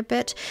Heng quite a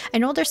bit. I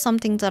know there's some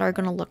things that are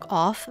gonna look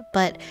off,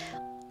 but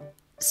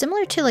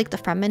similar to like the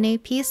Feminine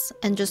piece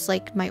and just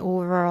like my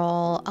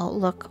overall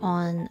outlook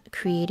on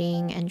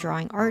creating and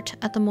drawing art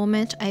at the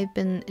moment, I've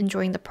been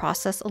enjoying the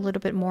process a little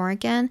bit more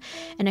again.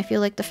 And I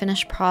feel like the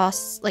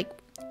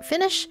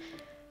finished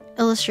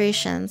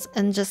illustrations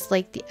and just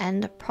like the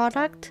end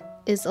product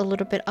is a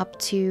little bit up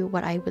to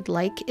what I would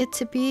like it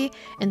to be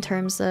in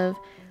terms of,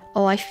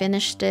 oh, I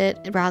finished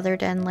it, rather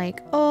than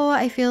like, oh,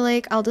 I feel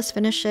like I'll just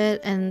finish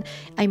it, and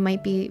I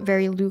might be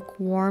very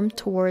lukewarm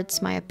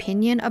towards my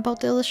opinion about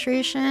the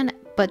illustration,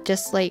 but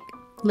just like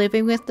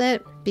living with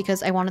it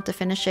because I wanted to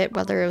finish it,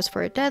 whether it was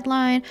for a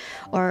deadline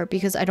or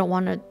because I don't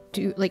want to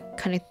do like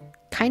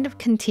kind of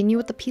continue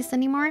with the piece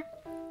anymore.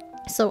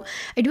 So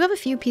I do have a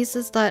few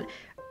pieces that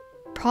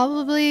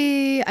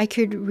probably I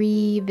could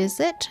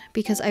revisit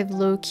because I've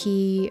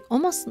low-key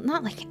almost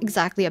not like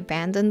exactly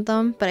abandoned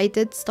them, but I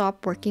did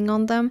stop working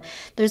on them.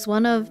 There's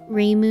one of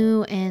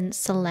Reimu and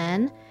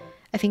Selene.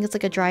 I think it's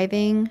like a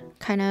driving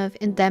kind of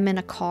in them in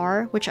a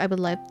car, which I would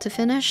like to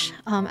finish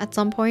at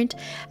some point.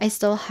 I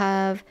still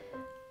have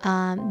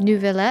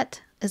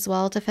Nouvellette as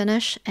well to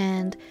finish,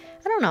 and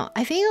I don't know,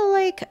 I feel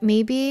like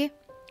maybe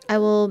I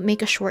will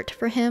make a short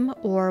for him,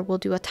 or we'll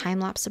do a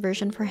time-lapse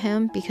version for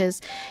him,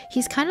 because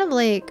he's kind of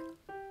like,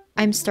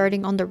 I'm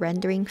starting on the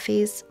rendering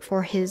phase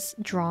for his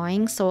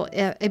drawing, so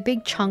a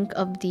big chunk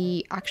of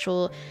the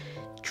actual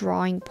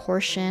drawing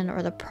portion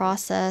or the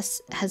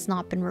process has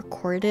not been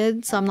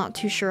recorded, so I'm not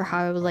too sure how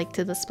I would like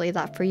to display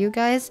that for you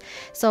guys.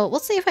 So we'll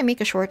see if I make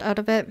a short out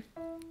of it.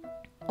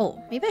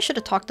 Oh, maybe I should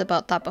have talked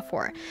about that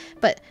before,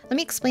 but let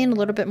me explain a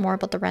little bit more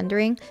about the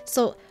rendering.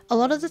 So a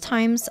lot of the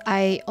times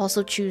I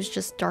also choose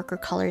just darker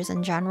colors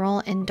in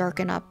general and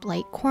darken up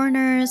like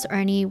corners or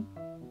any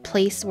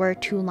place where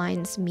two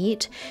lines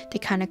meet, they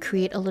kind of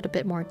create a little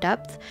bit more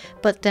depth.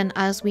 But then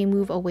as we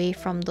move away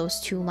from those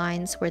two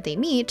lines where they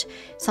meet,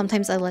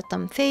 sometimes I let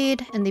them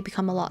fade and they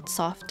become a lot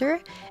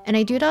softer. And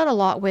I do that a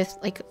lot with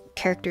like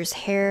characters'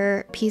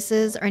 hair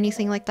pieces or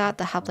anything like that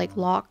that have like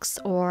locks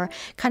or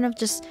kind of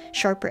just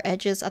sharper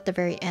edges at the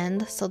very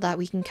end, so that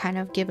we can kind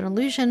of give an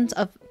illusion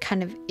of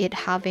kind of it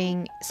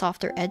having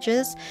softer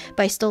edges,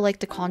 but I still like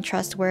the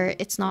contrast where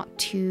it's not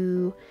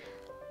too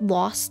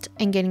lost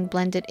and getting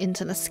blended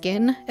into the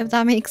skin, if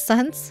that makes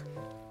sense.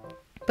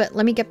 But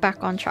let me get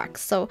back on track.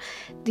 So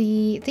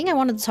the thing I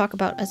wanted to talk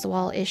about as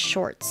well is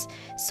shorts.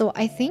 So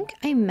I think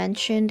I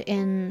mentioned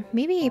in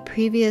maybe a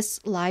previous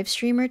live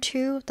stream or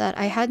two that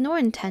I had no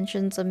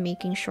intentions of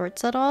making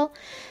shorts at all,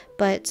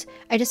 but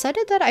I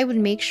decided that I would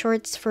make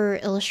shorts for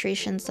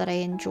illustrations that I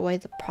enjoy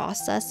the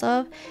process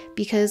of,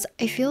 because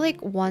I feel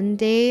like one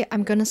day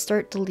I'm gonna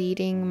start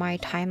deleting my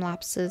time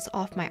lapses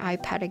off my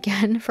iPad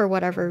again for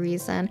whatever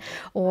reason,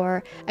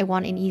 or I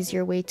want an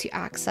easier way to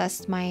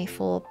access my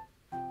full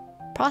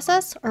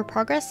process or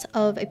progress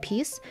of a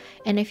piece,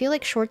 and I feel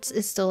like shorts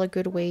is still a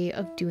good way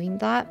of doing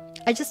that.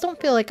 I just don't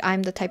feel like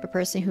I'm the type of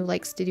person who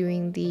likes to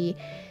doing the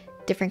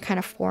different kind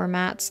of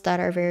formats that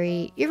are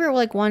very either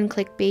like one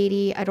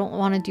clickbaity. I don't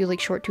want to do like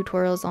short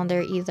tutorials on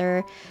there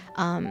either.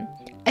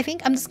 I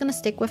think I'm just gonna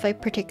stick with a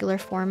particular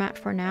format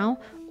for now,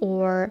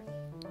 or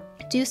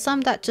do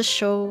some that just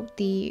show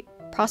the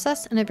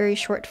process in a very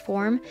short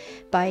form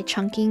by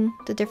chunking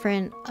the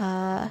different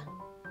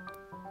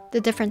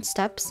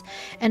steps.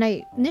 And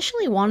I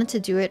initially wanted to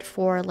do it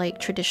for like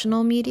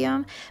traditional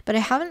medium, but I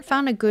haven't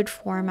found a good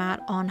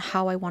format on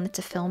how I wanted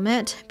to film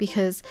it,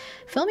 because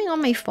filming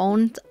on my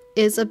phone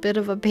is a bit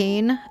of a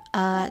pain,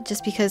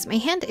 just because my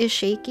hand is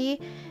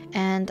shaky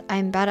and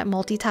I'm bad at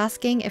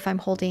multitasking if I'm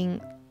holding,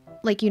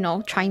 like, you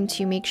know, trying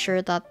to make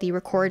sure that the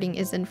recording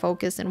is in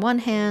focus in one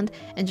hand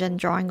and then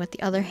drawing with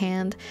the other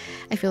hand.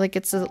 I feel like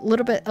it's a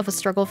little bit of a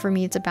struggle for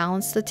me to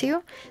balance the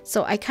two.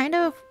 So I kind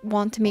of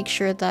want to make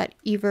sure that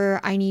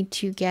either I need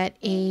to get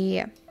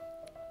a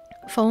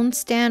phone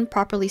stand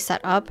properly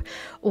set up,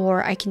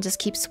 or I can just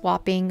keep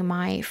swapping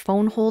my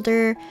phone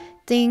holder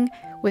thing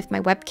with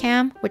my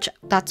webcam, which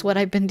that's what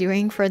I've been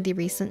doing for the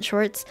recent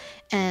shorts,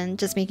 and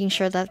just making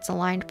sure that's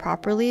aligned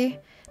properly.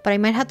 But I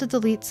might have to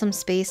delete some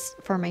space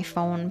for my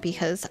phone,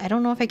 because I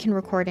don't know if I can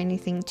record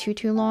anything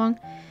too long,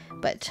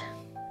 but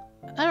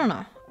I don't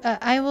know.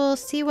 I will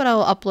see what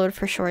I'll upload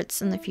for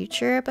shorts in the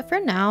future, but for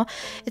now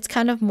it's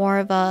kind of more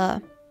of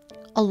a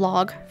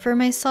log for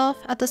myself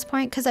at this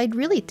point, because I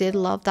really did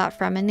love that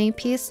Feminine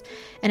piece,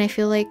 and I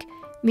feel like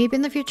maybe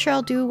in the future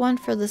I'll do one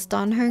for this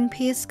Dan Heng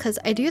piece, because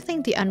I do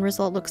think the end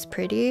result looks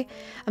pretty.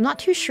 I'm not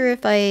too sure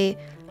if I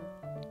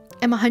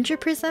am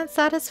 100%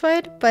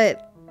 satisfied,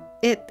 but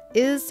it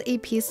is a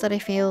piece that I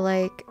feel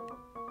like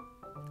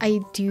I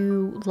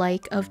do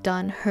like of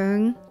Dan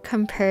Heng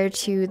compared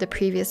to the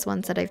previous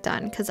ones that I've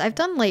done, because I've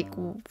done like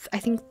I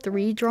think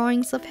 3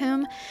 drawings of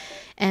him,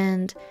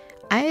 and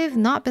I've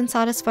not been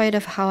satisfied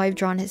of how I've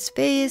drawn his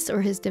face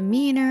or his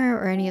demeanor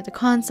or any of the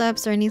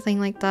concepts or anything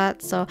like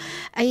that. So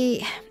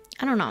I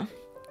don't know.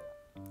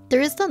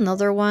 There is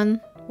another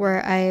one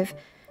where I've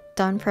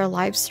done for a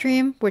live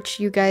stream, which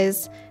you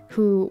guys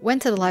who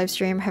went to the live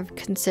stream have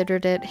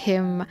considered it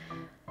him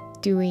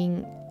doing,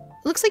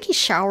 it looks like he's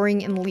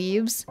showering in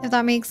leaves, if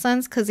that makes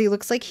sense, because he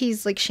looks like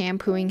he's like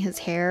shampooing his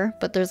hair,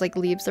 but there's like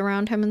leaves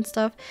around him and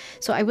stuff.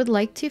 So I would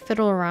like to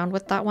fiddle around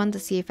with that one to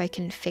see if I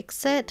can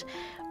fix it,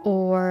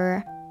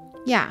 or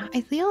yeah,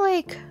 I feel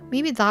like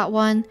maybe that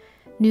one,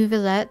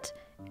 Nouvellette,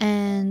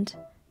 and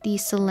the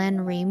Selene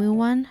Remu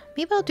one.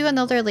 Maybe I'll do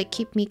another like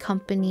keep me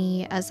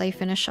company as I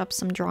finish up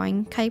some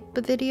drawing type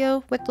of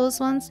video with those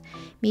ones.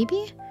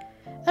 Maybe?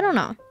 I don't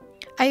know.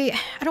 I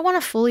don't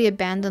want to fully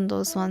abandon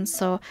those ones,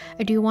 so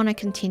I do want to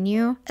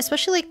continue,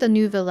 especially like the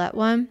Nouvellette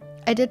one.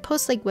 I did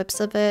post like whips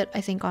of it, I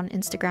think, on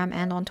Instagram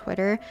and on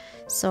Twitter,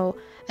 so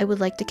I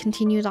would like to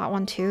continue that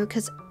one too,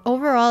 because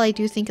overall I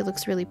do think it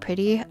looks really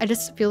pretty. I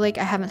just feel like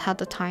I haven't had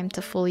the time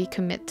to fully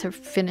commit to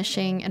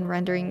finishing and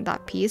rendering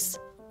that piece.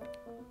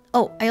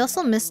 Oh, I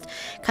also missed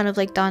kind of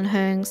like Dan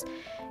Heng's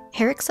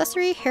hair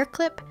accessory, hair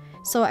clip.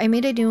 So I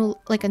made a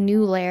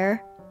new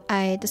layer.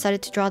 I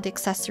decided to draw the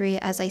accessory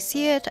as I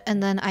see it,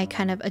 and then I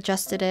kind of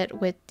adjusted it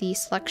with the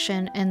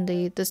selection and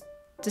the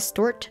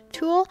distort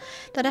tool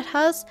that it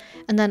has,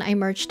 and then I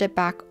merged it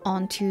back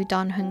onto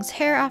Dan Heng's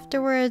hair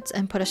afterwards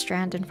and put a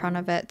strand in front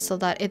of it so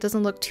that it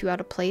doesn't look too out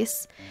of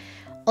place.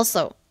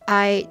 Also,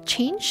 I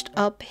changed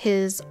up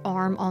his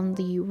arm on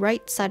the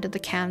right side of the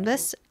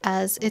canvas,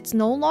 as it's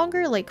no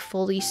longer like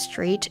fully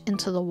straight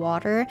into the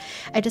water.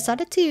 I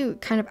decided to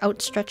kind of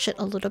outstretch it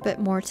a little bit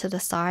more to the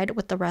side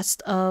with the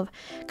rest of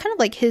kind of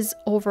like his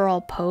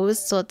overall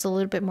pose, so it's a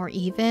little bit more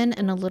even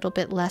and a little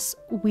bit less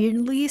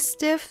weirdly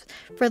stiff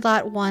for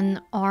that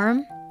one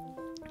arm.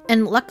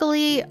 And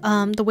luckily,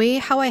 the way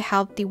how I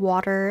have the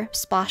water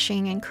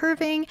splashing and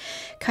curving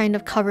kind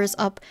of covers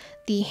up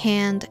the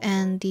hand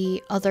and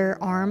the other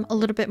arm a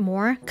little bit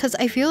more, because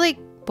I feel like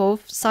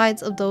both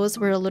sides of those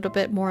were a little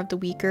bit more of the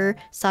weaker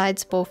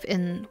sides, both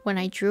in when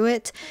I drew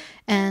it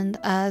and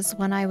as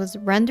when I was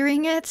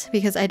rendering it,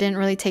 because I didn't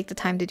really take the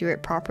time to do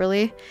it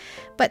properly.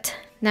 But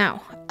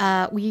now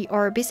we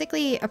are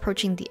basically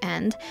approaching the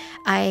end.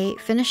 I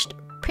finished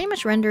pretty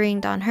much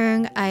rendering Dan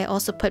Heng. I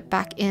also put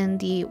back in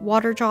the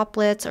water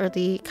droplets, or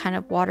the kind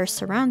of water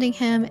surrounding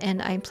him,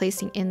 and I'm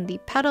placing in the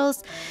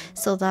petals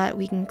so that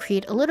we can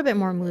create a little bit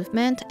more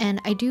movement.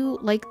 And I do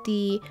like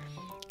the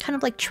kind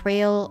of like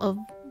trail of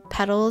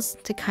petals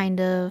to kind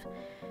of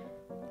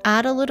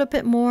add a little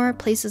bit more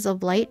places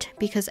of light,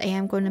 because I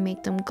am going to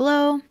make them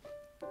glow.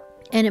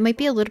 And it might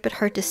be a little bit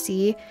hard to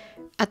see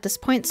at this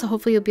point, so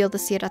hopefully you'll be able to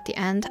see it at the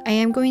end. I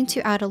am going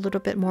to add a little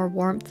bit more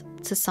warmth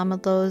to some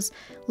of those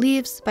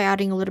leaves by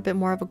adding a little bit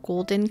more of a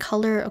golden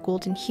color, a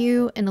golden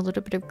hue, and a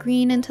little bit of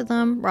green into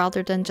them,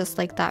 rather than just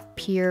like that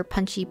pure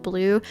punchy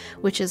blue,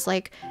 which is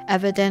like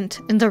evident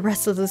in the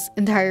rest of this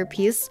entire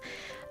piece.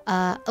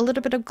 A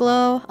little bit of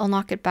glow, I'll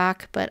knock it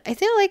back, but I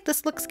feel like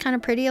this looks kind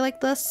of pretty like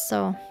this,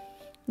 so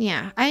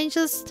yeah, I'm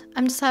just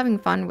having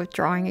fun with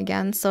drawing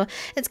again. So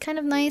it's kind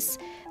of nice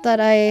that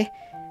I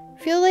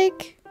feel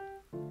like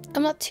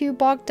I'm not too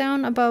bogged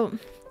down about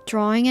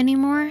drawing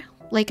anymore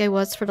like I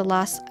was for the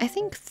last, I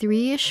think,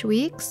 3-ish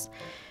weeks,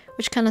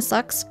 which kind of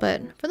sucks,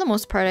 but for the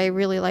most part I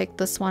really like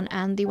this one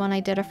and the one I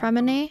did of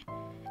Remine.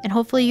 And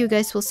hopefully you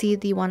guys will see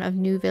the one of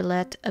New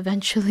Villette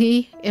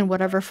eventually in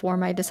whatever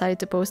form I decided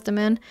to post them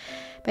in.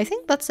 But I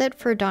think that's it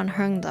for Dan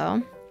Heng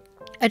though.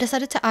 I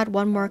decided to add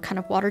one more kind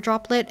of water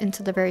droplet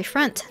into the very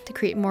front to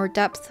create more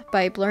depth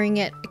by blurring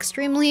it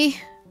extremely.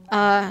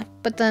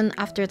 But then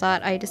after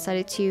that I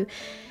decided to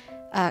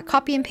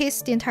copy and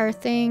paste the entire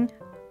thing.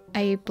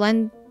 I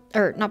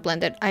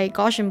I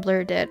Gaussian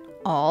blurred it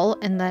all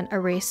and then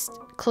erased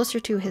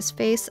closer to his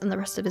face and the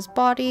rest of his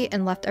body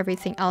and left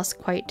everything else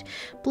quite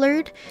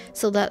blurred,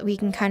 so that we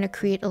can kind of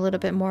create a little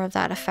bit more of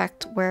that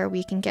effect where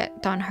we can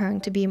get Dan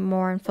Heng to be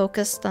more in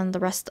focus than the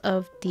rest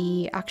of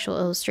the actual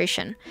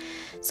illustration.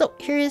 So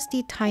here is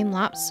the time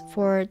lapse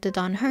for the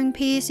Dan Heng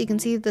piece. You can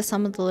see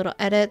some of the little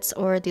edits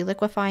or the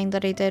liquefying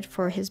that I did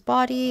for his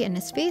body and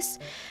his face.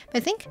 But I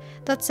think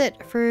that's it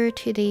for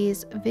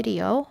today's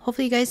video.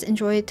 Hopefully you guys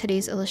enjoyed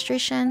today's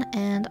illustration,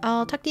 and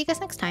I'll talk to you guys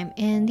next time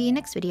in the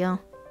next video.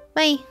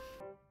 Bye!